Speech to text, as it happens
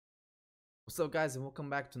What's up guys, and welcome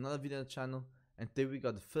back to another video on the channel. And today we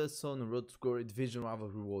got the first zone on Road to Glory Division Rival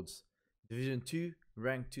rewards, Division 2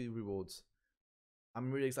 Rank 2 rewards.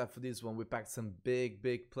 I'm really excited for this one. We packed some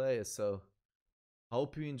big players, so I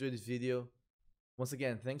hope you enjoyed this video. Once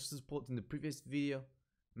again, thanks for supporting the previous video.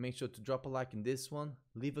 Make sure to drop a like in this one,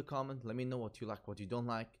 leave a comment, let me know what you like, what you don't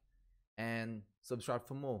like, and subscribe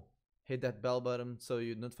for more. Hit that bell button so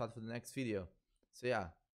you're notified for the next video. So yeah,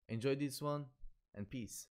 enjoy this one and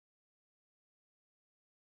peace.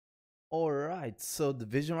 Alright, so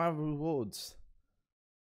Division Rival rewards.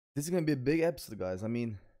 This is gonna be a big episode, guys. I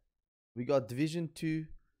mean, we got Division 2,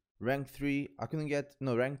 Rank 3. I couldn't get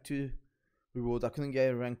Rank 2 rewards. I couldn't get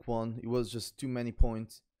Rank 1. It was just too many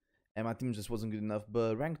points, and my team just wasn't good enough.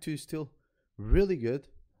 But Rank 2 is still really good.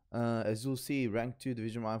 As you'll see, Rank 2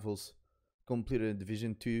 Division Rivals completed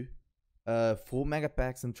Division 2. 4 mega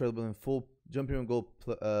packs and treble and 4 jumping and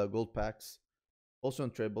gold packs, also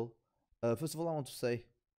on treble. First of all, I want to say,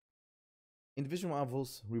 in Division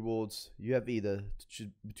Rivals rewards, you have either to choose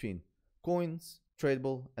between coins,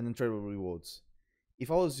 tradable, and untradeable rewards.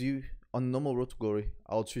 If I was you on normal Road to Glory,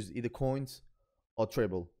 I would choose either coins or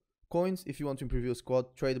tradable. Coins if you want to improve your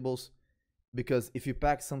squad, tradables because if you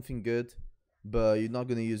pack something good but you're not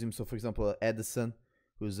going to use him, so for example Edison,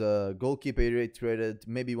 who's a goalkeeper 88 rated,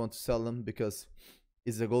 maybe you want to sell him because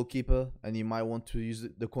he's a goalkeeper and you might want to use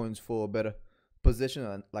the coins for a better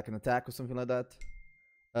position, like an attack or something like that.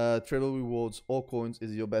 Tradable rewards or coins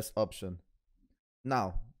is your best option.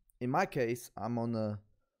 Now, in my case, I'm on a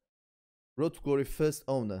Road to Glory first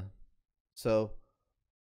owner, so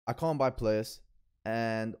I can't buy players,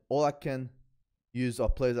 and all I can use are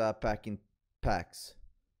players that are packing packs.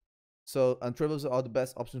 So untradables are the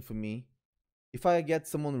best option for me. If I get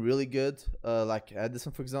someone really good, like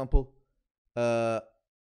Edison for example,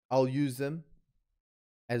 I'll use them.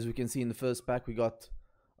 As we can see in the first pack, we got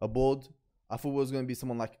a board. I thought it was going to be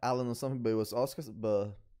someone like Allen or something, but it was Oscar,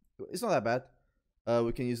 but it's not that bad.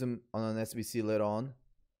 We can use them on an SBC later on.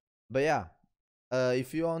 But yeah,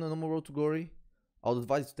 if you're on a normal Road to Glory, I would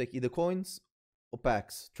advise you to take either coins or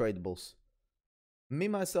packs, tradables. Me,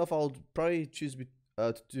 myself, I would probably choose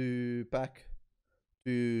to pack,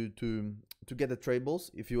 to get the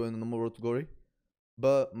tradables if you're in a normal Road to Glory.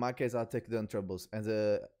 But in my case, I'll take the untradables.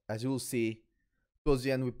 And as you will see, towards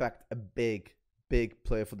the end, we packed a big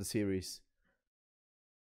player for the series.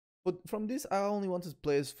 But from this, I only wanted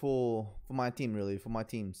players for my team, really, for my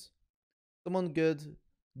teams. Someone good.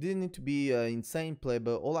 Didn't need to be an insane player,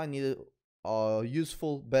 but all I needed are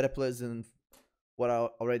useful, better players than what I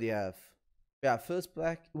already have. Yeah, first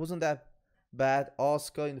pack, it wasn't that bad.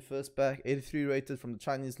 Oscar in the first pack, 83 rated from the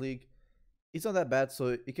Chinese league. It's not that bad, so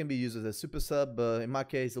it can be used as a super sub, but in my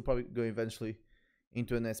case, it'll probably go eventually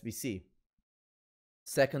into an SBC.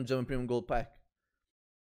 Second German Premium Gold pack.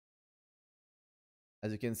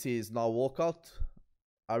 As you can see, it's now walkout.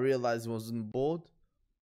 I realized it wasn't board.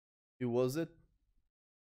 Who was it?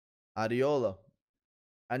 Ariola.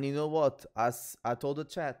 And you know what? As I told the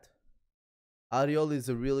chat, Ariola is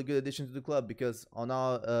a really good addition to the club because on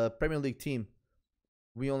our Premier League team,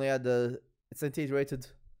 we only had the 78 rated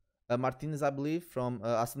Martinez, I believe, from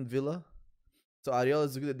Aston Villa. So Ariola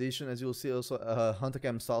is a good addition. As you'll see, also Hunter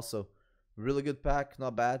Cam Salso. Really good pack,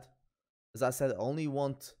 not bad. As I said, I only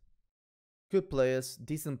want good players,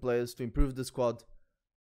 decent players to improve the squad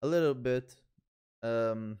a little bit.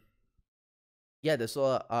 Yeah, that's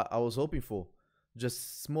all I was hoping for.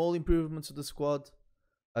 Just small improvements to the squad.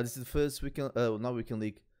 This is the first weekend, not weekend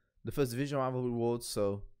league, the first division rival rewards.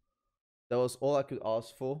 So that was all I could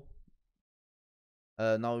ask for.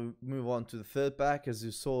 Now we move on to the third pack. As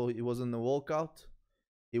you saw, it wasn't a walkout,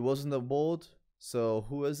 it wasn't a board. So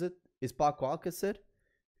who is it? It's Paco Alcacer,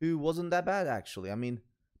 who wasn't that bad actually. I mean,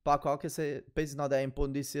 Paco Alcacer pace is not that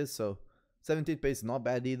important this year, so 17 pace is not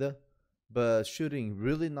bad either. But shooting,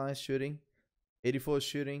 really nice shooting. 84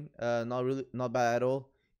 shooting, not bad at all.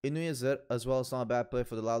 Inui as well is not a bad play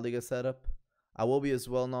for the La Liga setup. Awobi as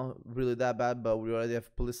well, not really that bad, but we already have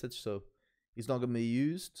Pulisic, so he's not going to be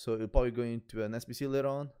used. So he'll probably go into an SBC later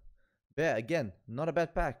on. But yeah, again, not a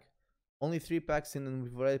bad pack. Only 3 packs in, and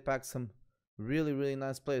we've already packed some really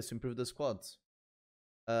nice players to improve the squads.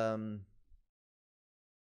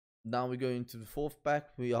 Now we go into the fourth pack.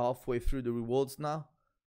 We are halfway through the rewards now.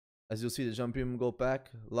 As you'll see, the Jump Premium Gold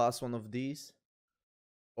pack, last one of these.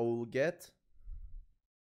 What we'll get.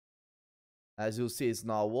 As you'll see, it's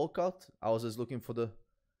now a walkout. I was just looking for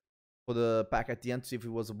the pack at the end to see if it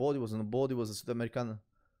was a board. It wasn't a board. It was a Sudamericana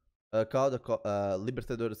card, a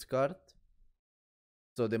Libertadores card.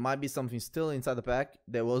 So there might be something still inside the pack.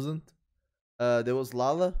 There wasn't. There was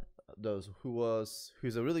Lala,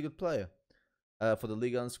 who's a really good player. For the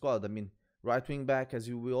Liga and squad. I mean, right wing back, as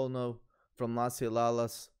we all know from last year,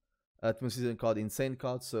 Lala's season card, insane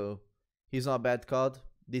card. So he's not a bad card.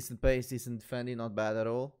 Decent pace, decent defending, not bad at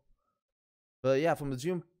all. But yeah, from the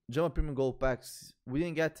German Premium Gold packs, we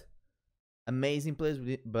didn't get amazing players,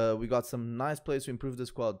 but we got some nice players to improve the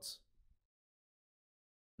squads.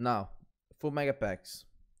 Now, for mega packs,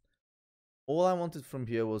 all I wanted from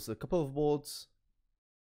here was a couple of boards,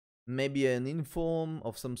 maybe an inform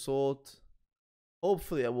of some sort,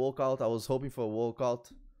 hopefully a walkout. I was hoping for a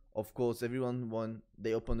walkout. Of course, everyone when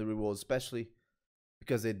they open the rewards, especially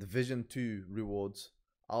because they're Division 2 rewards,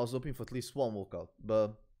 I was hoping for at least one walkout.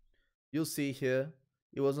 But you'll see here,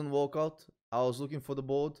 it wasn't walkout. I was looking for the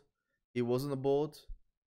board. It wasn't a board.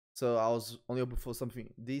 So I was only hoping for something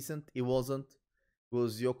decent. It wasn't. It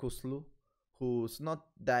was Yokoslu, who's not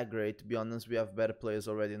that great, to be honest. We have better players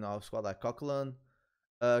already in our squad, like Coquelin.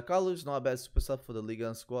 Carlos not a bad super sub for the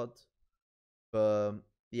Liga squad. But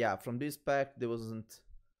yeah, from this pack, there wasn't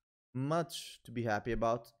much to be happy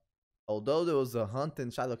about. Although there was a Hunt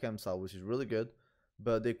and Shadow Campsite, which is really good.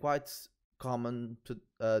 But they're quite common to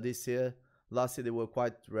this year. Last year they were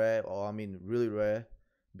quite rare, or I mean really rare,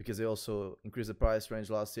 because they also increased the price range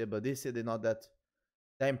last year. But this year they're not that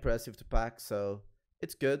impressive to pack, so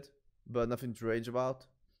it's good, but nothing to rage about.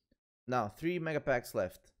 Now, 3 mega packs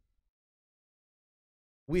left.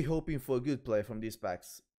 We're hoping for a good play from these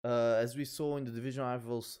packs. As we saw in the Division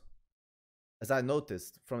Rivals, as I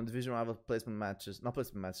noticed from Division Rival placement matches, not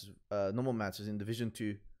placement matches, normal matches in Division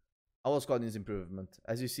 2, our squad needs improvement.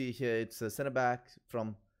 As you see here, it's a center back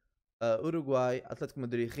from Uruguay, Atletico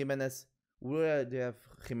Madrid, Jimenez. We already have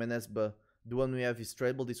Jimenez, but the one we have is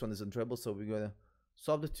tradable. This one is untradable, so we're gonna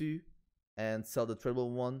swap the two and sell the tradable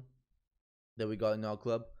one that we got in our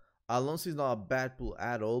club. Alonso is not a bad pool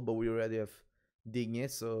at all, but we already have Digne,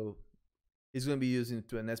 so he's gonna be using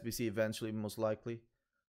to an SBC eventually, most likely.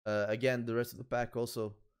 Again, the rest of the pack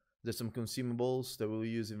also, there's some consumables that we'll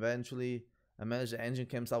use eventually. I managed the engine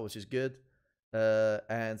camps out, which is good,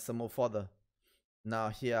 and some more fodder. Now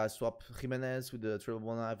here I swap Jimenez with the triple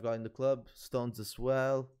one I've got in the club, Stones as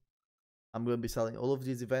well. I'm going to be selling all of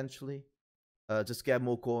these eventually, just get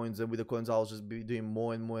more coins, and with the coins I'll just be doing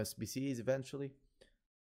more and more SBCs eventually.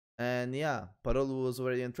 And yeah, Parolo was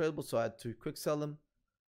already untradeable, so I had to quick sell them.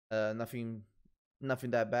 Nothing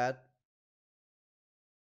that bad.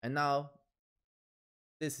 And now,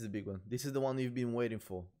 this is a big one. This is the one you've been waiting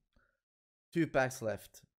for. 2 packs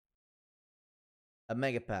left. A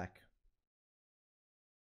mega pack.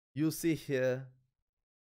 You'll see here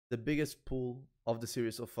the biggest pool of the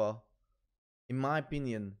series so far. In my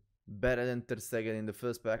opinion, better than Ter Stegen in the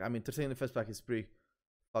first pack. I mean, Ter Stegen in the first pack is pretty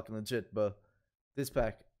fucking legit, but this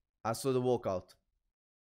pack, I saw the walkout.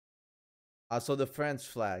 I saw the French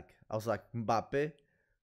flag. I was like, Mbappe.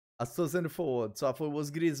 I saw center forward, so I thought it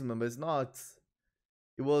was Griezmann, but it's not.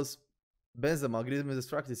 It was Benzema. Griezmann is a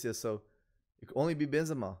strike this year, so it could only be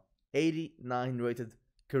Benzema. 89 rated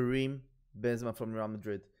Karim Benzema from Real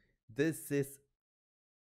Madrid. This is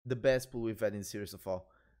the best pool we've had in the series so far.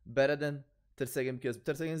 Better than Ter Stegen, because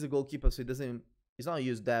Ter Stegen is a goalkeeper, so he's not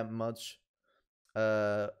used that much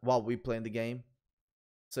while we playing the game.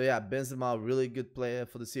 So yeah, Benzema, really good player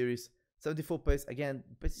for the series. 74 pace, again,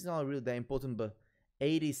 pace is not really that important, but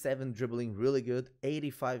 87 dribbling, really good.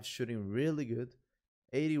 85 shooting, really good.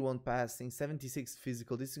 81 passing, 76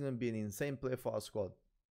 physical. This is going to be an insane player for our squad.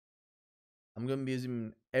 I'm going to be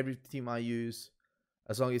using every team I use,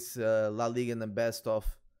 as long as La Liga and the best of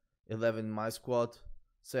 11 in my squad.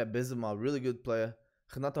 So yeah, Benzema, really good player.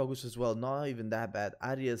 Renato Augusto as well, not even that bad.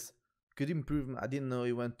 Arias, good improvement. I didn't know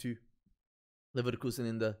he went to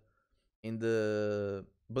Leverkusen in the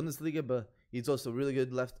Bundesliga, but he's also really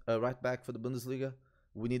good right back for the Bundesliga.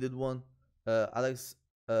 We needed one. Alex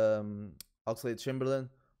Oxlade-Chamberlain,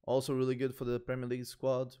 also really good for the Premier League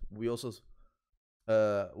squad. We also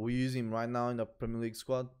we use him right now in the Premier League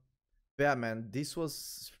squad. But yeah, man, this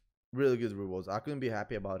was really good rewards. I couldn't be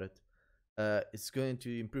happy about it. It's going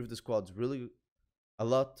to improve the squads really a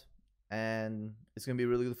lot, and it's going to be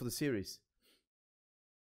really good for the series.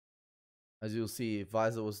 As you'll see,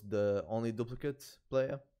 Visor was the only duplicate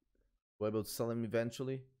player. We're able to sell him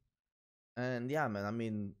eventually. And yeah, man, I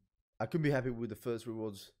mean, I couldn't be happy with the first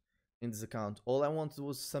rewards in this account. All I wanted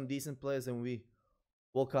was some decent players, and we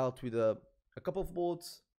walk out with a couple of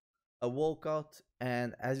boards, a walkout,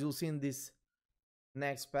 and as you'll see in this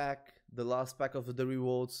next pack, the last pack of the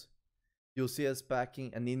rewards, you'll see us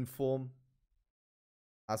packing an inform.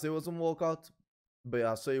 I say it was a walkout, but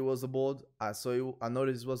I saw it was a board. I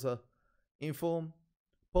noticed it was a inform.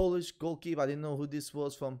 Polish goalkeeper. I didn't know who this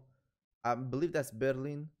was from. I believe that's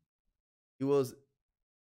Berlin. It was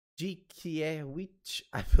Gikiewicz,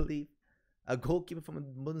 I believe. a goalkeeper from the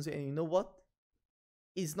Bundesliga, and you know what?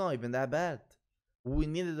 He's not even that bad. We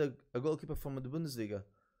needed a goalkeeper from the Bundesliga.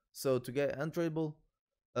 So to get untradeable,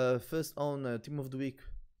 first on team of the week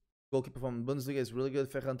goalkeeper from Bundesliga is really good.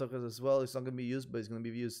 Ferran Torres as well. It's not going to be used, but it's going to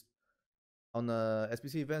be used on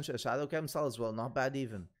SBC event. Shadow Camsal as well, not bad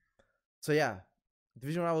even. So yeah,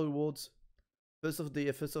 Division Rival rewards. First of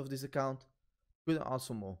this account, couldn't ask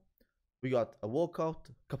for more. We got a walkout,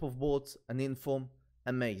 a couple of boards, an inform,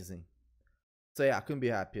 amazing. So yeah, I couldn't be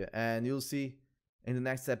happier. And you'll see in the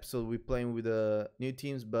next episode we're playing with the new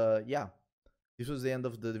teams. But yeah, this was the end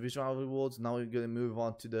of the Division Rival rewards. Now we're gonna move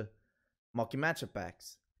on to the marquee matchup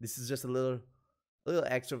packs. This is just a little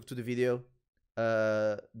extra to the video.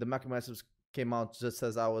 The marquee matchups came out just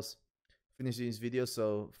as I was finishing this video.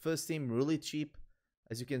 So first team really cheap,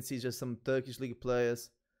 as you can see, just some Turkish league players,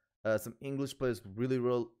 some English players really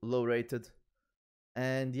low rated,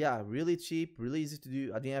 and yeah, really cheap, really easy to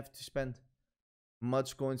do. I didn't have to spend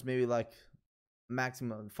much coins, maybe like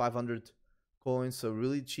maximum 500 coins, so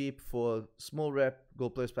really cheap for small rep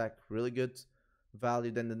gold players pack. Really good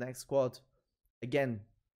value. Then the next squad, again,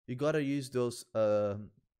 you gotta use those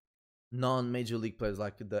non-major league players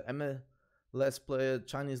like the MLS player,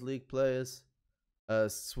 Chinese league players,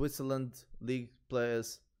 Switzerland league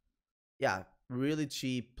players. Yeah, really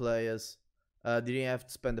cheap players. Didn't have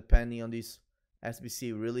to spend a penny on this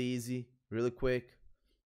SBC. Really easy, really quick.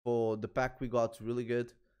 For the pack we got, really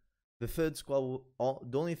good. The third squad,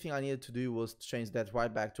 the only thing I needed to do was to change that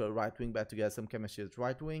right back to a right wing back to get some chemistry at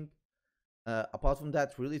right wing. Apart from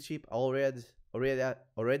that, really cheap. I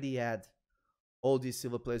already had all these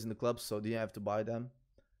silver players in the club, so didn't have to buy them.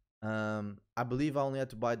 I believe I only had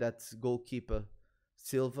to buy that goalkeeper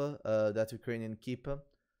silver, that Ukrainian keeper.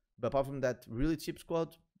 But apart from that, really cheap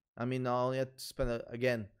squad. I mean, I only had to spend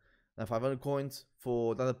again 500 coins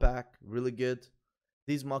for another pack. Really good.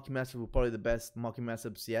 These marquee matchups were probably the best marquee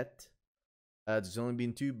matchups yet. There's only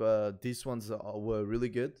been 2, but these ones were really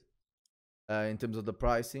good in terms of the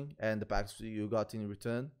pricing and the packs you got in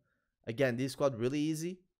return. Again, this squad really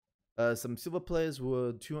easy. Some silver players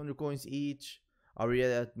were 200 coins each. I already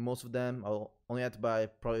had most of them. I only had to buy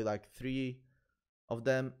probably like 3 of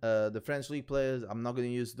them. The French league players, I'm not going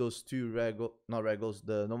to use those 2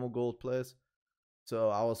 the normal gold players. So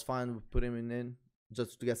I was fine with putting them in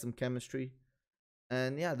just to get some chemistry.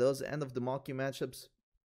 And yeah, that was the end of the marquee matchups.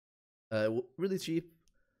 Really cheap.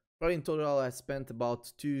 Probably in total I spent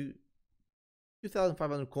about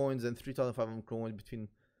 2,500 coins and 3,500 coins between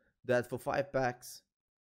that for 5 packs.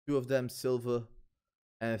 2 of them silver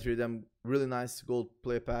and 3 of them really nice gold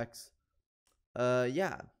player packs.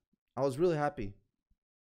 Yeah, I was really happy.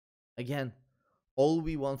 Again, all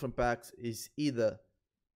we want from packs is either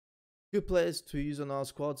good players to use on our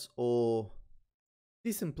squads or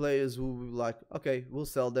decent players who will like, okay, we'll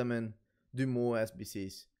sell them and do more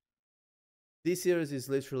SBCs. This series is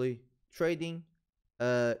literally trading.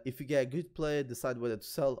 If you get a good player, decide whether to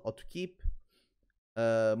sell or to keep.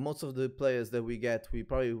 Most of the players that we get, we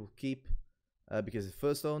probably will keep because it's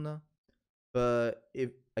first owner. But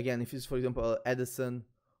if it's for example Edison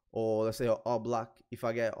or let's say Oblak, if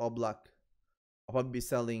I get Oblak, I'll probably be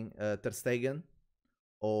selling Ter Stegen,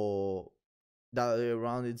 or that way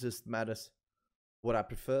around. It just matters what I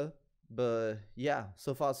prefer. But yeah,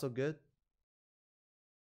 so far so good.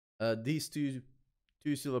 These two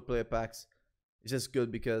silver player packs is just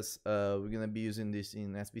good because we're gonna be using this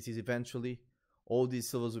in SBCs eventually. All these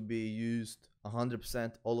silvers will be used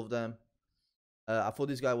 100%, all of them. I thought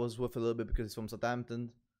this guy was worth a little bit because he's from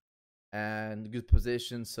Southampton and good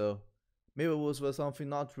position, so maybe it was worth something.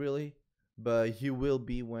 Not really, but he will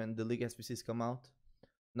be when the league SBCs come out.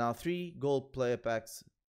 Now 3 gold player packs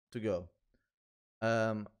to go.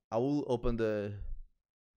 I will open the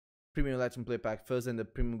premium legend player pack first, and the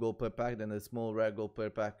premium gold player pack, then the small rare gold player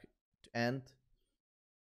pack to end.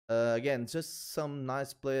 Again, just some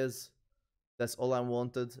nice players. That's all I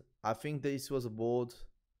wanted. I think this was a board.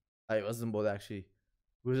 It wasn't a board actually.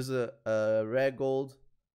 It was just a rare gold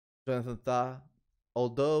Jonathan Tah.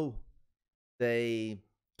 Although they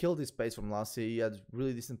killed his pace from last year, he had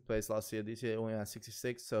really decent pace last year. This year only had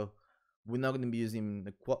 66, so we're not going to be using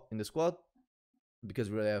him in the squad because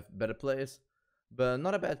we really have better players. But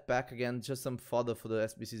not a bad pack. Again, just some fodder for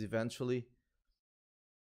the SBCs eventually.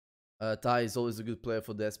 Tah is always a good player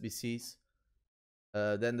for the SBCs.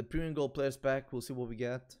 Then the premium gold players pack, we'll see what we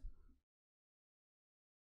get.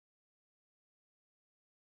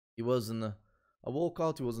 It wasn't a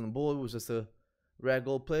walkout, it wasn't a board, it was just a rare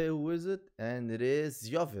gold player. Who is it? And it is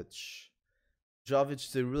Jovic. Jovic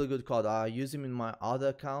is a really good card. I use him in my other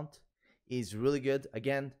account. He's really good.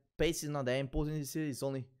 Again, pace is not that important this year. It's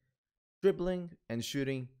only dribbling and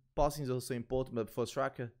shooting, passing is also important, but for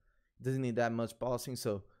striker, it doesn't need that much passing.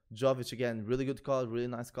 So Jovic again, really good card, really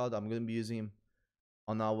nice card. I'm gonna be using him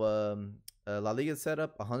on our La Liga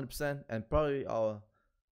setup 100%, and probably our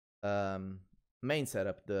main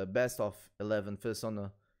setup, the best of 11 first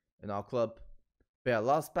honor in our club. But yeah,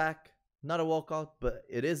 last pack, not a walkout, but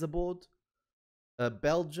it is a board.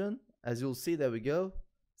 Belgian, as you'll see, there we go.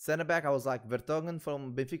 Center back, I was like Vertonghen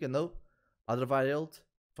from Benfica, no. Alderweireld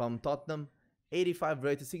from Tottenham, 85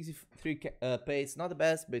 rated, 63 pace, not the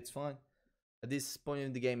best, but it's fine. At this point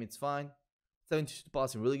in the game, it's fine. 72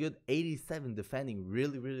 passing, really good. 87 defending,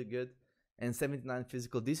 really, really good. And 79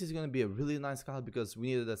 physical. This is going to be a really nice card because we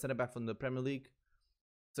needed a center back from the Premier League.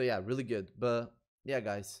 So yeah, really good. But yeah,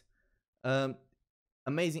 guys,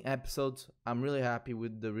 amazing episode. I'm really happy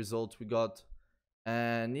with the results we got.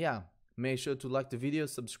 And yeah, make sure to like the video,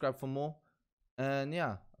 subscribe for more. And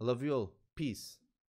yeah, I love you all. Peace.